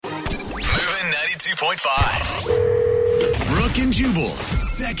92.5. Brooke and Jubal's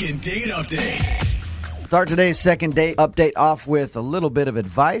second date update. Start today's second date update off with a little bit of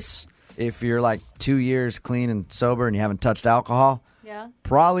advice. If you're like 2 years clean and sober and you haven't touched alcohol,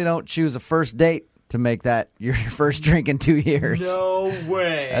 probably don't choose a first date to make that your first drink in 2 years. No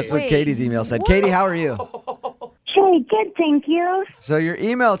way. That's what Katie's email said. Katie, how are you? Hey, good, thank you. So your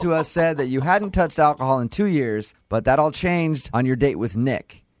email to us said that you hadn't touched alcohol in 2 years, but that all changed on your date with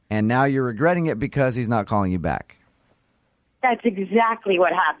Nick. And now you're regretting it because he's not calling you back. That's exactly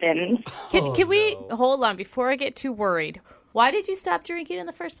what happened. Can we hold on before I get too worried? Why did you stop drinking in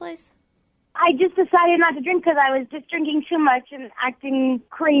the first place? I just decided not to drink because I was just drinking too much and acting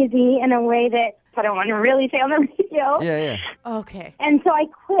crazy in a way that I don't want to really say on the radio. Yeah. Okay. And so I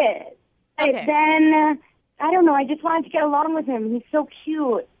quit. Okay. But then, I don't know, I just wanted to get along with him. He's so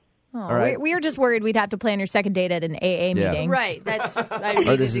cute. Oh, All right. we were just worried we'd have to plan your second date at an AA meeting. Right. That's just.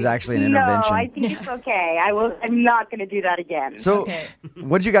 Or this is actually an intervention. No, I think it's okay. I'm not going to do that again. So Okay.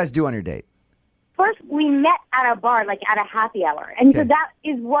 what did you guys do on your date? First, we met at a bar, like at a happy hour. And so Okay. that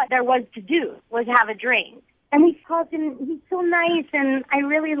is what there was to do, was have a drink. And we talked, and he's so nice, and I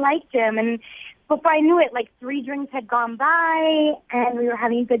really liked him. And before I knew it, like 3 drinks had gone by, and we were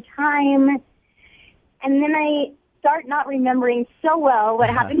having a good time. And then I start not remembering so well what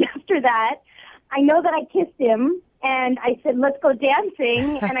happened after that. I know that I kissed him, and I said, let's go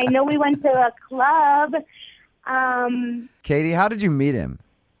dancing. And I know we went to a club. Katie, how did you meet him?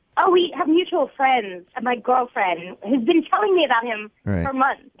 Oh, we have mutual friends. My girlfriend has been telling me about him Right. for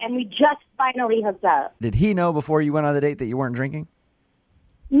months, and we just finally hooked up. Did he know before you went on the date that you weren't drinking?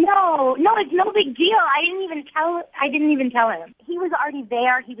 No, it's no big deal. I didn't even tell him. He was already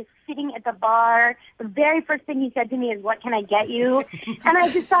there. He was sitting at the bar. The very first thing he said to me is, "What can I get you?" And I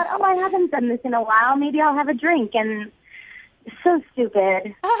just thought, oh, I haven't done this in a while. Maybe I'll have a drink. And so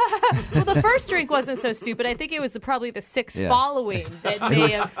stupid. Well, the first drink wasn't so stupid. I think it was probably the 6 following that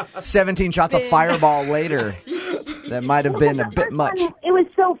may have. 17 shots of Fireball later. That might have been a bit First much. one, it was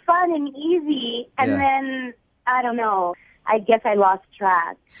so fun and easy, and Yeah. then I don't know. I guess I lost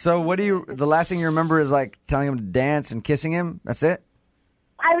track. So the last thing you remember is like telling him to dance and kissing him? That's it?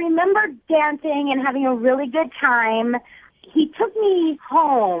 I remember dancing and having a really good time. He took me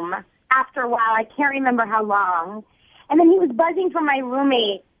home after a while. I can't remember how long. And then he was buzzing for my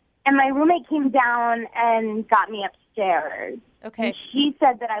roommate, and my roommate came down and got me upstairs. Okay. And she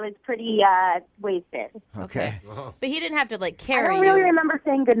said that I was pretty wasted. Okay. But he didn't have to, like, I carry don't really you. remember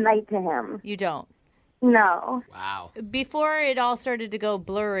saying goodnight to him. You don't. No. Wow. Before it all started to go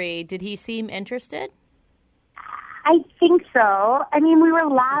blurry, did he seem interested? I think so. I mean,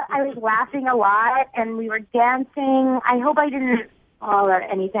 I was laughing a lot, and we were dancing. I hope I didn't fall or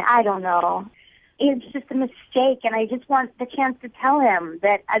anything. I don't know. It's just a mistake, and I just want the chance to tell him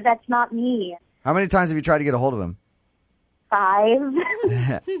that that's not me. How many times have you tried to get a hold of him? 5.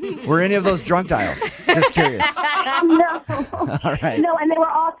 Were any of those drunk dials? Just curious. No. All right. No, and they were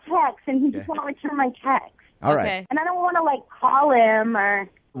all texts, and he just won't return my texts. All right. Okay. And I don't want to, like, call him or...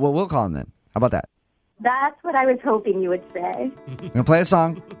 Well, we'll call him then. How about that? That's what I was hoping you would say. We're going to play a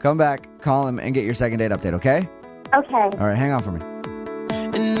song, come back, call him, and get your second date update, okay? Okay. All right, hang on for me.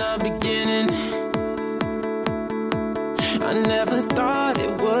 In the beginning, I never thought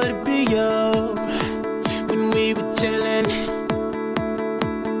it would be you. When we were chilling,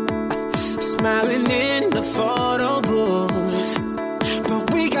 smiling in the photo booth,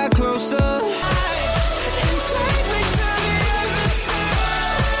 but we got closer. And take me to the other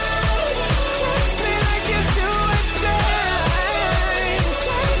side. Kiss me like you do it time.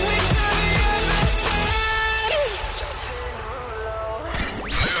 Take me to the other side.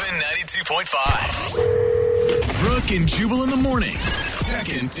 Moving 92.5. Brooke and Jubal in the mornings.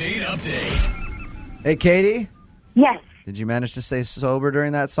 Second date update. Hey, Katie, Yes. did you manage to stay sober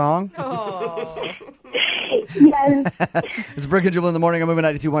during that song? Yes. It's Brooke and Jubal in the morning. I'm moving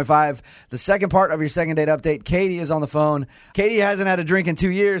 92.5. The second part of your second date update, Katie is on the phone. Katie hasn't had a drink in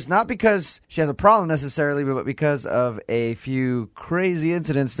 2 years, not because she has a problem necessarily, but because of a few crazy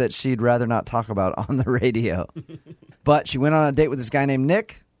incidents that she'd rather not talk about on the radio. But she went on a date with this guy named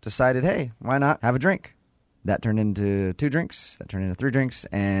Nick, decided, hey, why not have a drink? That turned into 2 drinks, that turned into 3 drinks,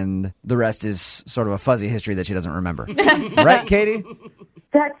 and the rest is sort of a fuzzy history that she doesn't remember. Right, Katie?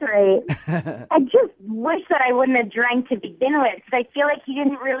 That's right. I just wish that I wouldn't have drank to begin with, because I feel like he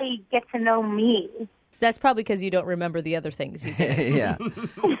didn't really get to know me. That's probably because you don't remember the other things you did. Yeah.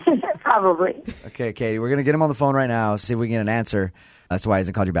 Probably. Okay, Katie, we're going to get him on the phone right now, see if we can get an answer as to why he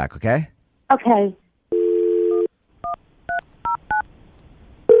hasn't called you back, okay? Okay.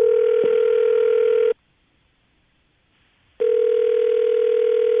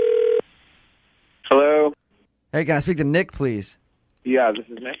 Hey, can I speak to Nick, please? Yeah, this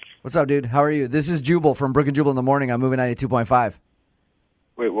is Nick. What's up, dude? How are you? This is Jubal from Brook and Jubal in the Morning on Moving 92.5.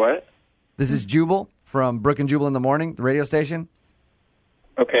 Wait, what? This is Jubal from Brook and Jubal in the Morning, the radio station.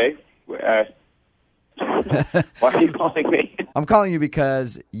 Okay. Why are you calling me? I'm calling you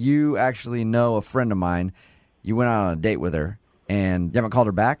because you actually know a friend of mine. You went out on a date with her, and you haven't called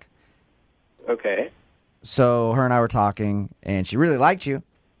her back? Okay. So her and I were talking, and she really liked you and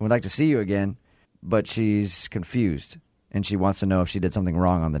would like to see you again, but she's confused, and she wants to know if she did something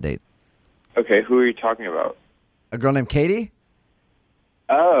wrong on the date. Okay, who are you talking about? A girl named Katie?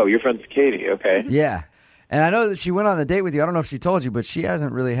 Oh, your friend's Katie, okay. Yeah. And I know that she went on the date with you. I don't know if she told you, but she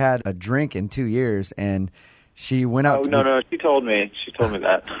hasn't really had a drink in 2 years, and she went out. Oh, no, she told me. She told me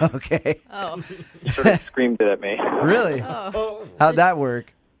that. Okay. Oh. She sort of screamed it at me. Really? Oh. How'd that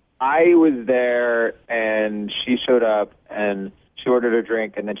work? I was there, and she showed up, and she ordered a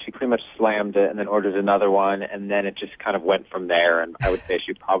drink, and then she pretty much slammed it, and then ordered another one, and then it just kind of went from there. And I would say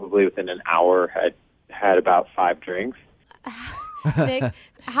she probably within an hour had about 5 drinks. Nick,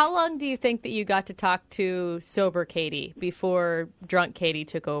 how long do you think that you got to talk to sober Katie before drunk Katie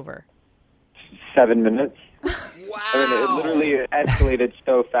took over? 7 minutes. Wow. I mean, it literally escalated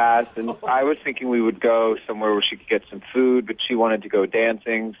so fast, and I was thinking we would go somewhere where she could get some food, but she wanted to go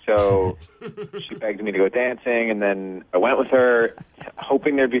dancing, so she begged me to go dancing, and then I went with her,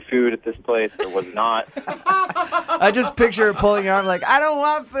 hoping there'd be food at this place. There was not. I just picture her pulling your arm like, I don't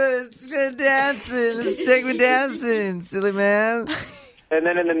want food. Let's go dancing. Let's take me dancing, silly man. And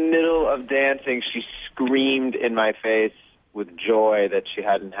then in the middle of dancing, she screamed in my face with joy that she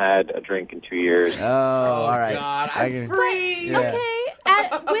hadn't had a drink in 2 years. Oh, all right. God, I'm free. Yeah.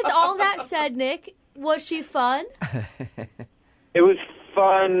 Okay. With all that said, Nick, was she fun? It was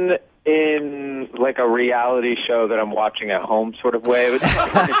fun in like a reality show that I'm watching at home sort of way. It was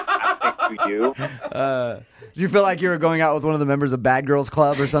happening to you. Do you feel like you were going out with one of the members of Bad Girls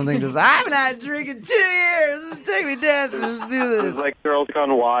Club or something? Just, I haven't had a drink in 2 years. Let's take me dancing. Let's do It this. was like Girls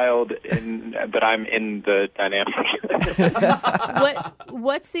Gone Wild, but I'm in the dynamic.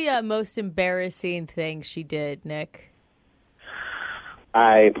 What's the most embarrassing thing she did, Nick?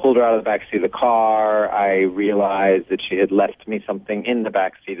 I pulled her out of the back seat of the car. I realized that she had left me something in the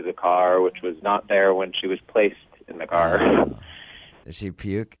back seat of the car, which was not there when she was placed in the car. Did she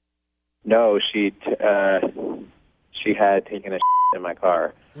puke? No, she had taken a in my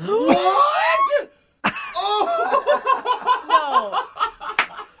car. What? No.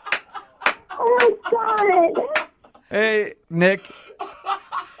 Oh my God. Hey, Nick.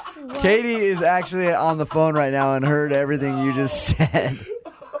 Katie is actually on the phone right now and heard everything you just said.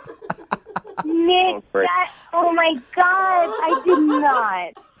 Nick, oh my God, I did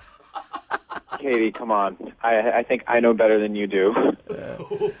not. Katie, come on. I think I know better than you do.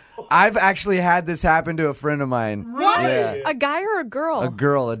 I've actually had this happen to a friend of mine. What? Yeah. A guy or a girl?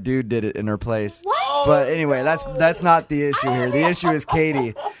 A dude did it in her place. What? But anyway, that's not the issue here. The issue is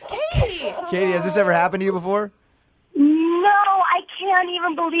Katie. Katie. Katie, has this ever happened to you before? No, I can't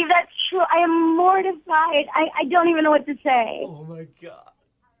even believe that's true. I am mortified. I don't even know what to say. Oh my God.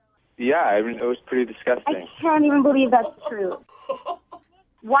 Yeah, I mean, it was pretty disgusting. I can't even believe that's true.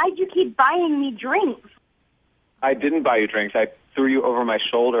 Why'd you keep buying me drinks? I didn't buy you drinks. I threw you over my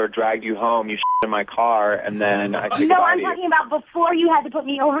shoulder, dragged you home, you in my car, and then I said No, goodbye I'm to you. talking about before you had to put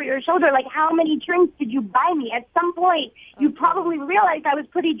me over your shoulder. Like, how many drinks did you buy me? At some point, you probably realized I was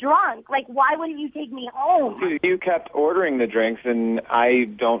pretty drunk. Like, why wouldn't you take me home? You kept ordering the drinks, and I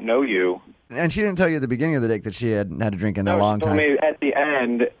don't know you. And she didn't tell you at the beginning of the date that she had had a drink in a No, long she told time. me at the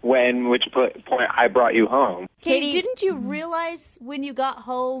end, which point I brought you home. Katie, didn't you realize when you got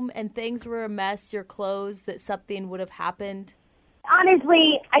home and things were a mess, your clothes, that something would have happened?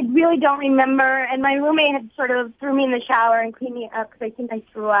 Honestly, I really don't remember. And my roommate had sort of threw me in the shower and cleaned me up because I think I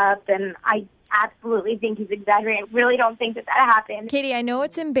threw up. And I absolutely think he's exaggerating. I really don't think that happened. Katie, I know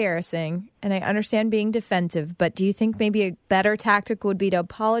it's embarrassing, and I understand being defensive, but do you think maybe a better tactic would be to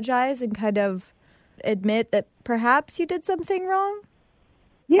apologize and kind of admit that perhaps you did something wrong?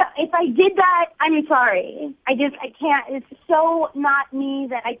 Yeah, if I did that, I'm sorry. I can't. It's so not me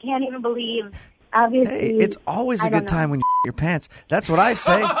that I can't even believe. Obviously, Hey, it's always a good time when you your pants. That's what I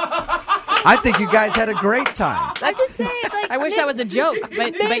say. I think you guys had a great time. I'm just saying, like, I wish that was a joke,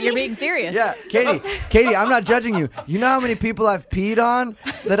 but you're being serious. Yeah, Katie, I'm not judging you. You know how many people I've peed on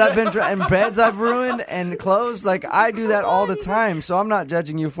that I've been and beds I've ruined and clothes? Like, I do that all the time, so I'm not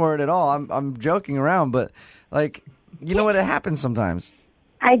judging you for it at all. I'm joking around, but like, you know what? It happens sometimes.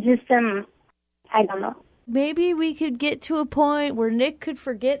 I just I don't know. maybe we could get to a point where Nick could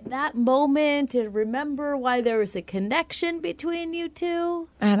forget that moment and remember why there was a connection between you two?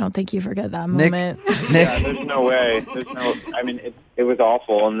 I don't think you forget that Nick, moment. Yeah, there's no way. I mean, it was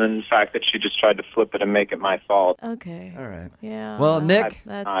awful. And then the fact that she just tried to flip it and make it my fault. Okay. All right. Yeah. Well, Nick,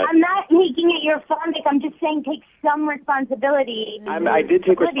 That's I'm not making it your fault, Nick. I'm just saying take some responsibility. I did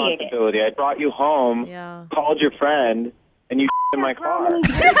take Alleviate it. responsibility. I brought you home, Yeah. called your friend, and you in my car.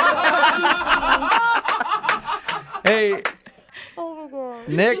 hey, Oh my god.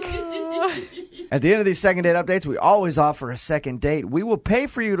 Nick, at the end of these second date updates, we always offer a second date. We will pay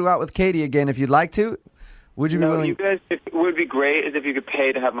for you to go out with Katie again if you'd like to. Would you be No, willing? you guys, it would be great is if you could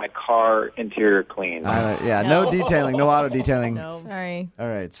pay to have my car interior cleaned. Yeah, no detailing, no auto detailing. No. Sorry. All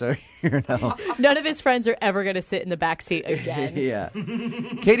right, so here now. None of his friends are ever going to sit in the back seat again. Yeah.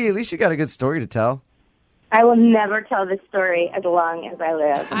 Katie, at least you got a good story to tell. I will never tell this story as long as I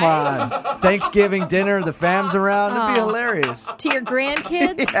live. Come on. Thanksgiving dinner, the fam's around. It'd be hilarious. To your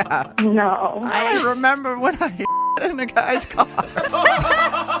grandkids? No. I remember when I in a guy's car.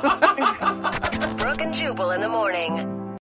 Brooke and Jubal in the morning.